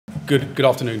Good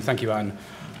afternoon. Thank you, Anne.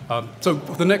 So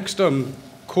for the next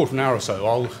quarter of an hour or so,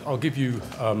 I'll give you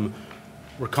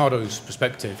Ricardo's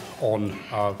perspective on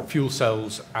fuel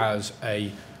cells as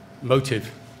a motive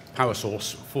power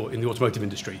source in the automotive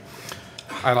industry.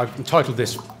 And I've entitled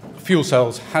this, Fuel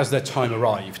Cells, Has Their Time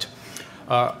Arrived?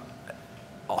 I'll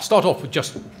start off with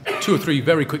just 2 or 3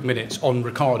 very quick minutes on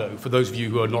Ricardo, for those of you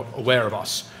who are not aware of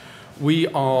us. We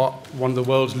are one of the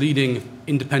world's leading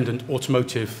independent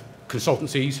automotive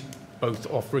consultancies,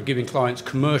 both giving clients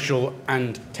commercial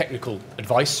and technical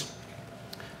advice.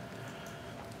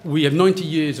 We have 90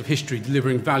 years of history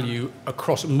delivering value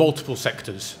across multiple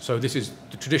sectors. So this is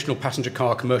the traditional passenger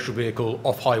car, commercial vehicle,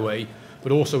 off-highway,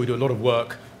 but also we do a lot of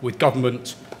work with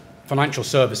government, financial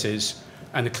services,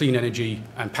 and the clean energy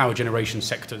and power generation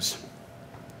sectors.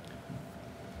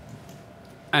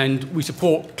 And we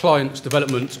support clients'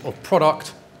 development of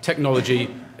product,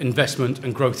 technology, investment,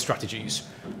 and growth strategies.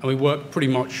 And we work pretty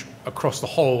much across the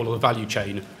whole of the value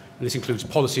chain. And this includes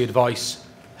policy advice,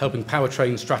 helping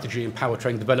powertrain strategy and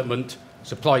powertrain development,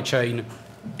 supply chain,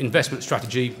 investment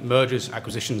strategy, mergers,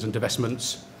 acquisitions, and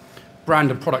divestments,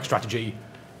 brand and product strategy,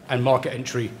 and market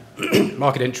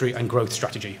entry and growth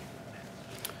strategy.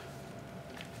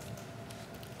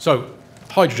 So,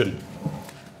 hydrogen.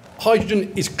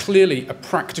 Hydrogen is clearly a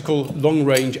practical,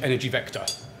 long-range energy vector,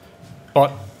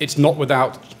 but it's not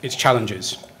without its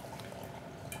challenges.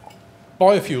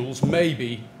 Biofuels may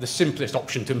be the simplest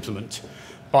option to implement,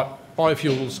 but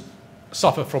biofuels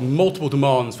suffer from multiple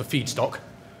demands for feedstock,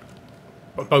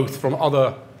 both from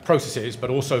other processes, but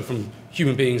also from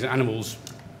human beings and animals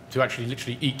to actually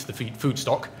literally eat the food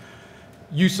stock.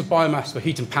 Use of biomass for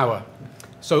heat and power.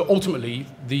 So ultimately,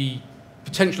 the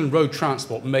potential in road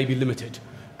transport may be limited.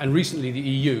 And recently, the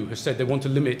EU has said they want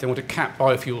to cap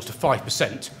biofuels to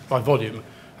 5% by volume,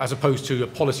 as opposed to a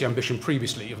policy ambition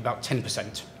previously of about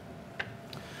 10%.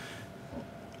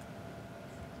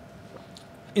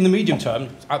 In the medium term,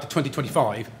 out to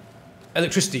 2025,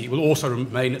 electricity will also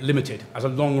remain limited as a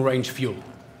long-range fuel.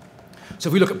 So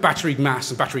if we look at battery mass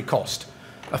and battery cost,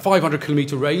 a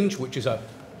 500-kilometre range, which is a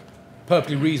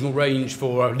perfectly reasonable range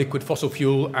for a liquid fossil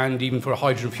fuel and even for a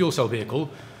hydrogen fuel cell vehicle,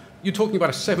 you're talking about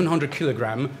a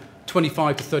 700-kilogram,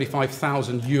 25 to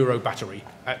 35,000 euro battery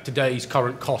at today's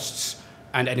current costs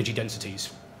and energy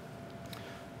densities.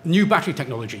 New battery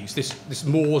technologies, this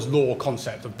Moore's law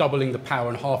concept of doubling the power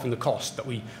and halving the cost that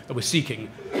we're seeking,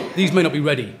 these may not be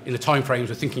ready in the timeframes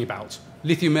we're thinking about.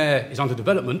 Lithium air is under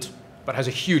development, but has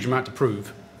a huge amount to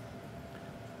prove.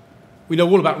 We know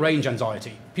all about range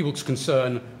anxiety, people's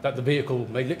concern that the vehicle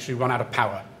may literally run out of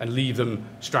power and leave them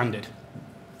stranded.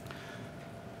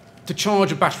 To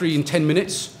charge a battery in 10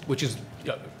 minutes, which is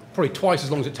probably twice as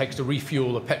long as it takes to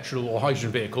refuel a petrol or hydrogen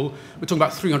vehicle, we're talking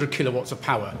about 300 kilowatts of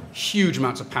power, huge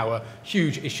amounts of power,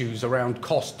 huge issues around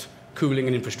cost, cooling,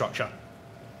 and infrastructure.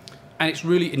 And it's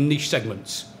really in niche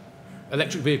segments.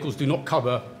 Electric vehicles do not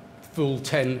cover full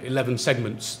 10, 11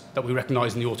 segments that we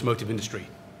recognize in the automotive industry.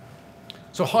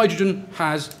 So hydrogen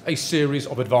has a series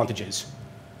of advantages.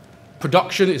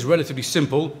 Production is relatively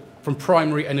simple from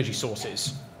primary energy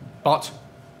sources, but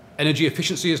energy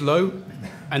efficiency is low,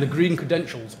 and the green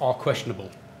credentials are questionable.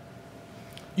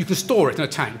 You can store it in a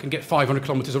tank and get 500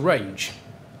 kilometers of range,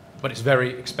 but it's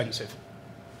very expensive.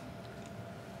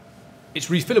 It's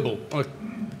refillable on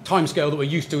a timescale that we're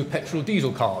used to with petrol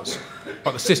diesel cars,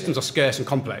 but the systems are scarce and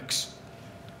complex.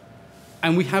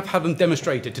 And we have had them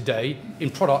demonstrated today in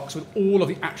products with all of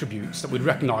the attributes that we'd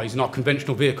recognize in our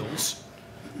conventional vehicles,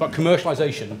 but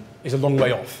commercialization is a long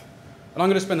way off. And I'm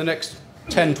going to spend the next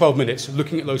 10, 12 minutes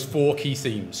looking at those 4 key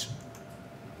themes.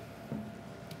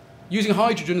 Using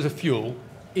hydrogen as a fuel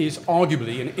is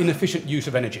arguably an inefficient use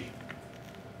of energy.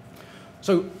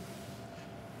 So,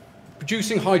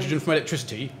 producing hydrogen from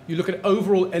electricity, you look at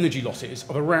overall energy losses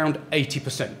of around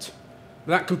 80%.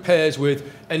 That compares with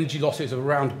energy losses of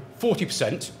around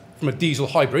 40% from a diesel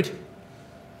hybrid,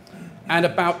 and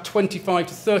about 25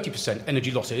 to 30%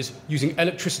 energy losses using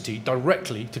electricity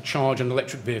directly to charge an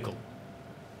electric vehicle.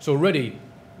 So already,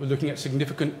 we're looking at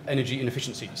significant energy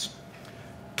inefficiencies.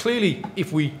 Clearly,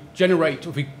 if we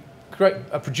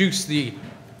produce the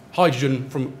hydrogen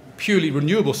from purely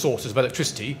renewable sources of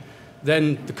electricity,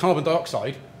 then the carbon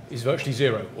dioxide is virtually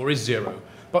zero, or is zero.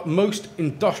 But most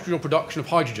industrial production of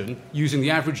hydrogen, using the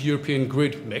average European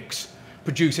grid mix,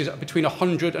 produces between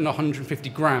 100 and 150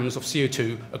 grams of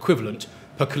CO2 equivalent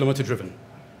per kilometre driven.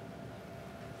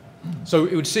 So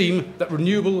it would seem that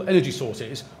renewable energy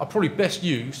sources are probably best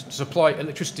used to supply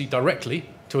electricity directly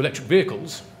to electric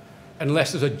vehicles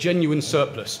unless there's a genuine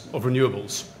surplus of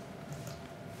renewables.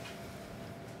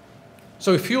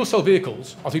 So fuel cell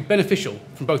vehicles are to be beneficial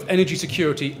from both energy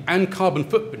security and carbon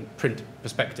footprint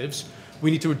perspectives. We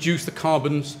need to reduce the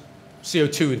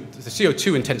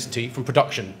CO2 intensity from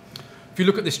production. If you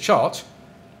look at this chart,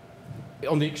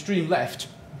 on the extreme left,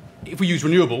 if we use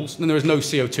renewables, then there is no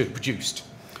CO2 produced.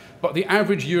 But the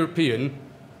average European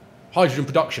hydrogen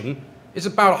production is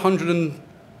about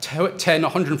 110,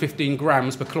 115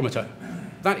 grams per kilometre.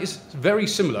 That is very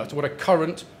similar to what a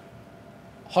current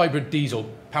hybrid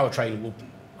diesel powertrain will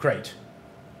create.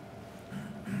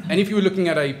 And if you were looking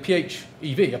at a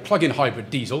PHEV, a plug-in hybrid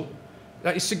diesel,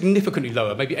 that is significantly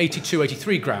lower, maybe 82,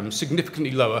 83 grams,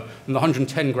 significantly lower than the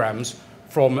 110 grams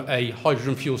from a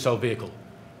hydrogen fuel cell vehicle.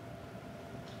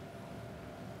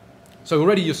 So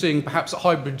already you're seeing perhaps that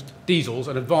hybrid diesels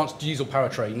and advanced diesel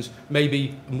powertrains may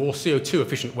be a more CO2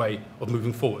 efficient way of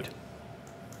moving forward.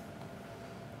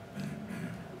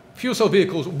 Fuel cell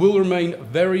vehicles will remain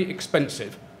very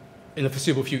expensive in the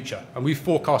foreseeable future, and we've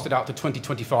forecasted out to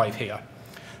 2025 here.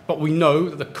 But we know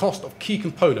that the cost of key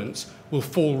components will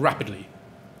fall rapidly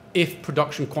if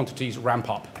production quantities ramp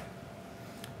up.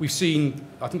 We've seen,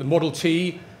 I think, the Model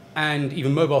T and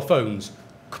even mobile phones,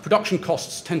 production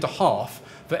costs tend to halve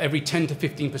for every 10 to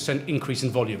 15% increase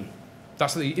in volume.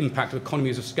 That's the impact of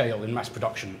economies of scale in mass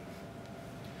production.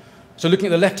 So looking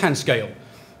at the left-hand scale,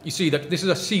 you see that this is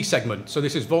a C segment. So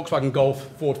this is Volkswagen Golf,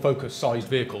 Ford Focus sized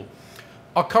vehicle.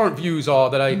 Our current views are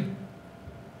that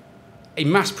a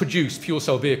mass-produced fuel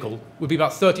cell vehicle would be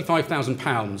about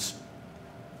 £35,000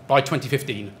 by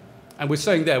 2015. And we're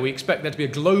saying there we expect there to be a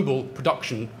global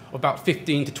production of about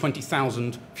 15 to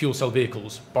 20,000 fuel cell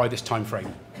vehicles by this time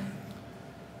frame.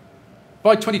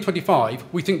 By 2025,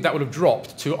 we think that would have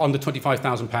dropped to under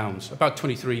 £25,000, about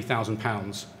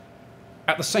 £23,000.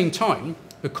 At the same time,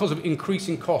 because of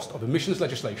increasing cost of emissions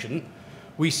legislation,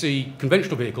 we see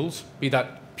conventional vehicles, be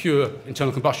that pure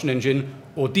internal combustion engine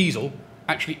or diesel,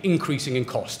 actually increasing in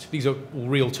cost. These are all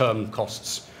real-term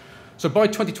costs. So by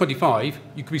 2025,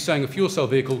 you could be saying a fuel cell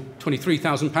vehicle,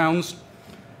 £23,000,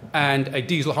 and a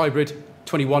diesel hybrid,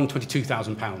 £21,000,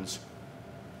 £22,000.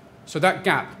 So that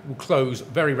gap will close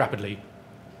very rapidly.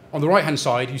 On the right-hand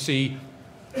side, you see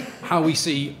how we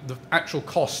see the actual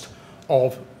cost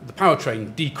of the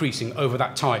powertrain decreasing over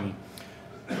that time.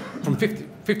 From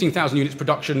 15,000 units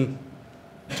production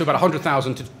to about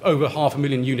 100,000 to over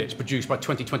 500,000 units produced by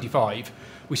 2025.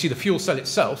 We see the fuel cell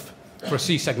itself for a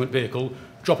C segment vehicle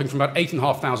dropping from about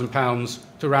 £8,500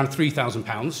 to around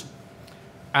 £3,000,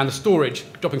 and the storage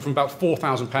dropping from about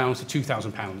 £4,000 to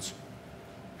 £2,000.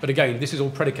 But again, this is all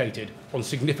predicated on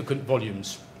significant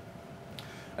volumes.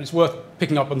 And it's worth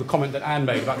picking up on the comment that Anne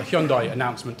made about the Hyundai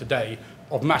announcement today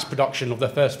of mass production of their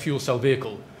first fuel cell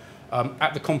vehicle.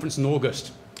 At the conference in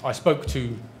August, I spoke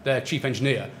to their chief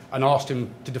engineer and asked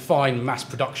him to define mass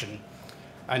production.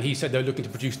 And he said they're looking to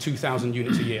produce 2,000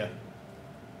 units a year.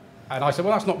 And I said,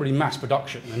 well, that's not really mass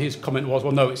production. And his comment was,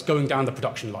 well, no, it's going down the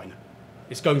production line.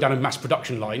 It's going down a mass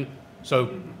production line,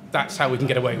 so that's how we can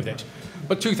get away with it.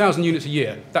 But 2,000 units a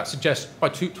year, that suggests by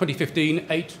 2015,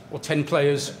 8 or 10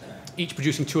 players, each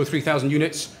producing 2,000 or 3,000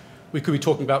 units, we could be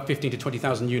talking about 15 to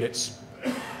 20,000 units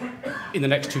in the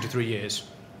next 2 to 3 years.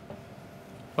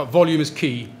 But volume is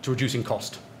key to reducing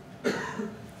cost.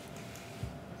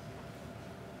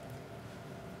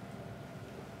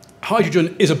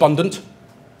 Hydrogen is abundant,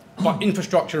 but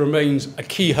infrastructure remains a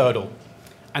key hurdle,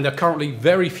 and there are currently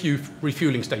very few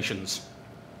refueling stations.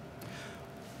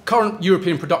 Current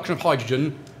European production of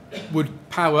hydrogen would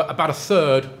power about a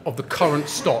third of the current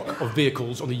stock of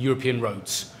vehicles on the European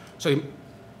roads. So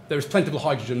there is plentiful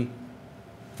hydrogen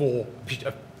for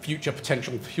a future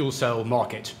potential fuel cell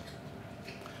market.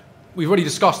 We've already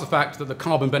discussed the fact that the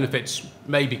carbon benefits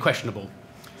may be questionable.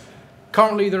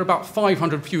 Currently, there are about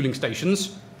 500 fueling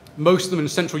stations, most of them in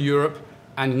Central Europe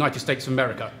and the United States of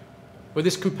America, where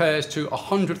this compares to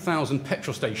 100,000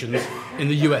 petrol stations in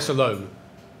the US alone.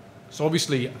 So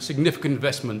obviously, significant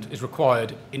investment is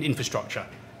required in infrastructure.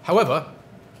 However,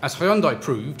 as Hyundai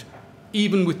proved,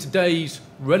 even with today's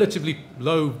relatively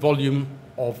low volume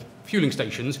of fueling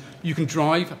stations, you can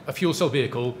drive a fuel cell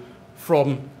vehicle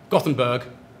from Gothenburg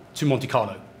to Monte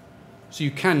Carlo. So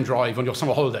you can drive on your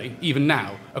summer holiday, even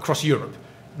now, across Europe,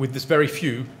 with this very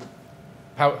few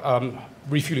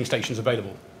refueling stations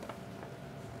available.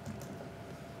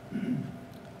 And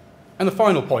the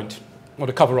final point I want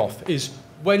to cover off is,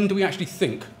 when do we actually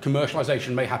think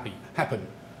commercialization may happen?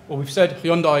 Well, we've said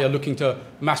Hyundai are looking to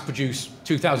mass produce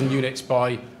 2,000 units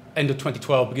by end of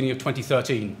 2012, beginning of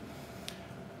 2013.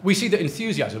 We see that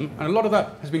enthusiasm, and a lot of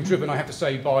that has been driven, I have to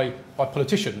say, by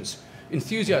politicians.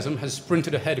 Enthusiasm has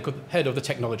sprinted ahead of the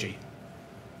technology.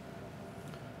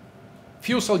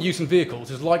 fuel cell use in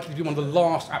vehicles is likely to be one of the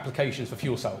last applications for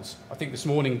fuel cells. I think this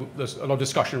morning there's a lot of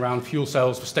discussion around fuel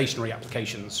cells for stationary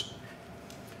applications.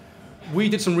 We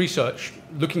did some research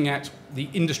looking at the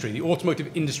industry, the automotive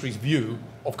industry's view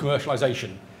of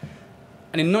commercialization.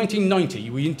 And in 1990,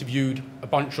 we interviewed a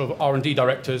bunch of R&D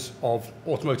directors of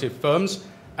automotive firms,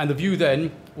 and the view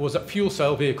then was that fuel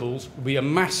cell vehicles would be a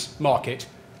mass market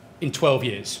in 12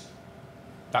 years.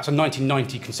 That's a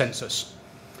 1990 consensus.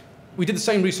 We did the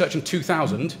same research in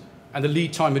 2000, and the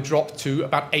lead time had dropped to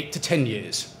about 8 to 10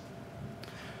 years.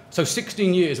 So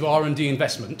 16 years of R&D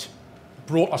investment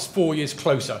brought us 4 years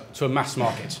closer to a mass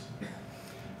market.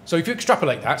 So if you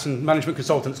extrapolate that, and management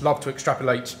consultants love to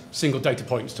extrapolate single data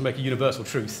points to make a universal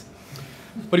truth,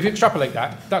 but if you extrapolate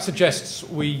that, that suggests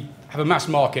we have a mass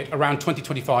market around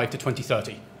 2025 to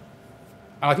 2030. And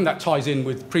I think that ties in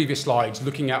with previous slides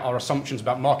looking at our assumptions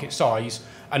about market size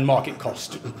and market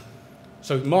cost.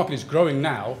 So the market is growing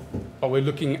now, but we're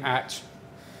looking at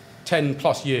 10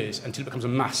 plus years until it becomes a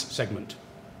mass segment.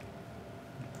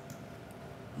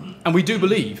 And we do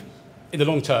believe, in the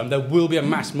long term, there will be a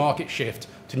mass market shift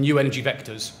to new energy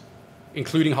vectors,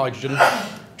 including hydrogen,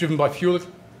 driven by fuel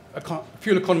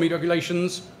economy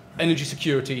regulations, energy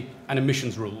security, and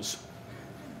emissions rules.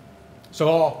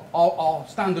 So our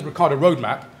standard Ricardo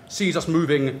roadmap sees us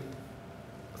moving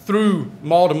through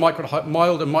mild and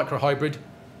micro hybrid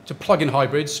to plug-in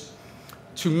hybrids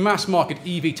to mass market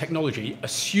EV technology,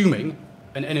 assuming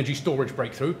an energy storage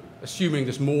breakthrough, assuming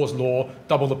this Moore's law,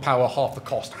 double the power, half the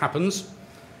cost, happens.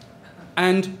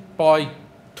 And by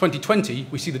 2020,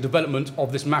 we see the development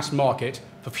of this mass market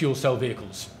for fuel cell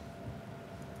vehicles.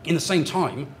 In the same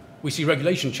time, we see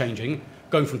regulation changing,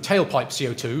 going from tailpipe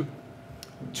CO2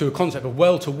 to a concept of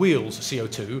well-to-wheels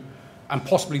CO2, and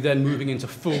possibly then moving into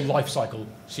full life cycle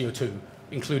CO2,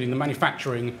 including the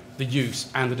manufacturing, the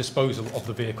use, and the disposal of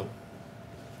the vehicle.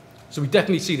 So we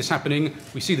definitely see this happening.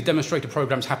 We see the demonstrator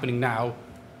programs happening now.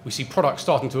 We see products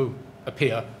starting to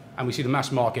appear, and we see the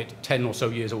mass market 10 or so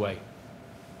years away.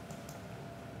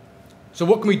 So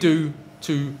what can we do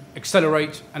to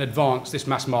accelerate and advance this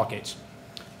mass market?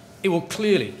 It will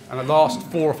clearly, and the last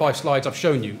 4 or 5 slides I've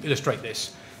shown you illustrate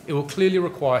this, it will clearly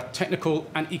require technical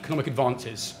and economic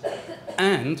advances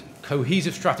and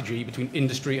cohesive strategy between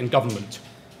industry and government.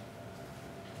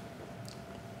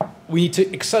 We need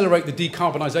to accelerate the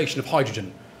decarbonisation of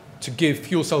hydrogen to give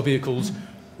fuel cell vehicles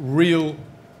real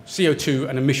CO2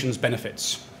 and emissions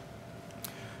benefits.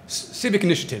 Civic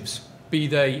initiatives, be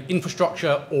they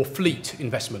infrastructure or fleet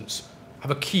investments,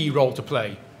 have a key role to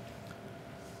play.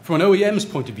 From an OEM's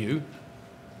point of view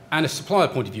and a supplier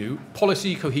point of view,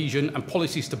 policy cohesion and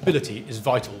policy stability is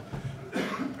vital.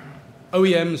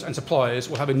 OEMs and suppliers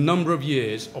will have a number of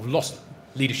years of lost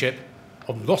leadership,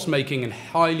 of loss-making and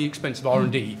highly expensive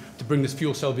R&D to bring this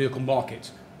fuel cell vehicle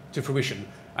market to fruition.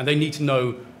 And they need to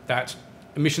know that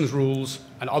emissions rules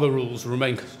and other rules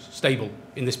remain stable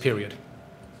in this period.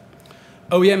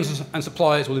 OEMs and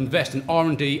suppliers will invest in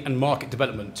R&D and market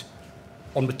development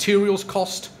on materials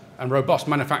cost and robust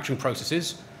manufacturing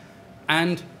processes,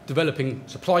 and developing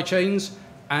supply chains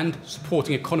and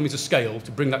supporting economies of scale to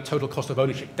bring that total cost of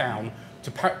ownership down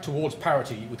towards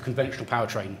parity with conventional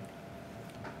powertrain.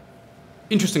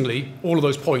 Interestingly, all of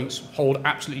those points hold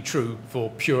absolutely true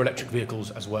for pure electric vehicles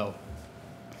as well.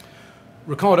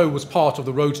 Ricardo was part of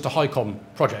the Roads to HiCom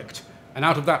project, and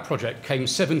out of that project came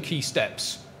 7 key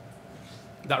steps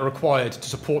that are required to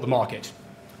support the market.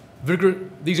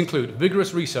 These include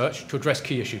vigorous research to address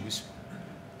key issues,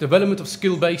 development of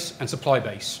skill base and supply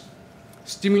base,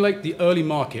 stimulate the early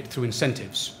market through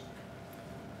incentives,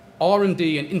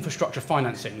 R&D and infrastructure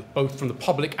financing, both from the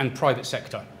public and private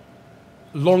sector,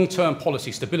 long-term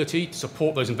policy stability to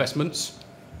support those investments,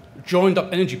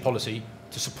 joined-up energy policy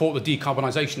to support the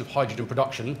decarbonisation of hydrogen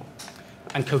production,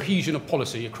 and cohesion of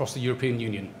policy across the European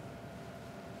Union.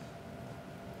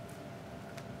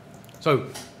 So,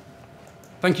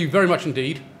 thank you very much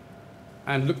indeed,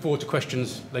 and look forward to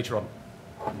questions later on.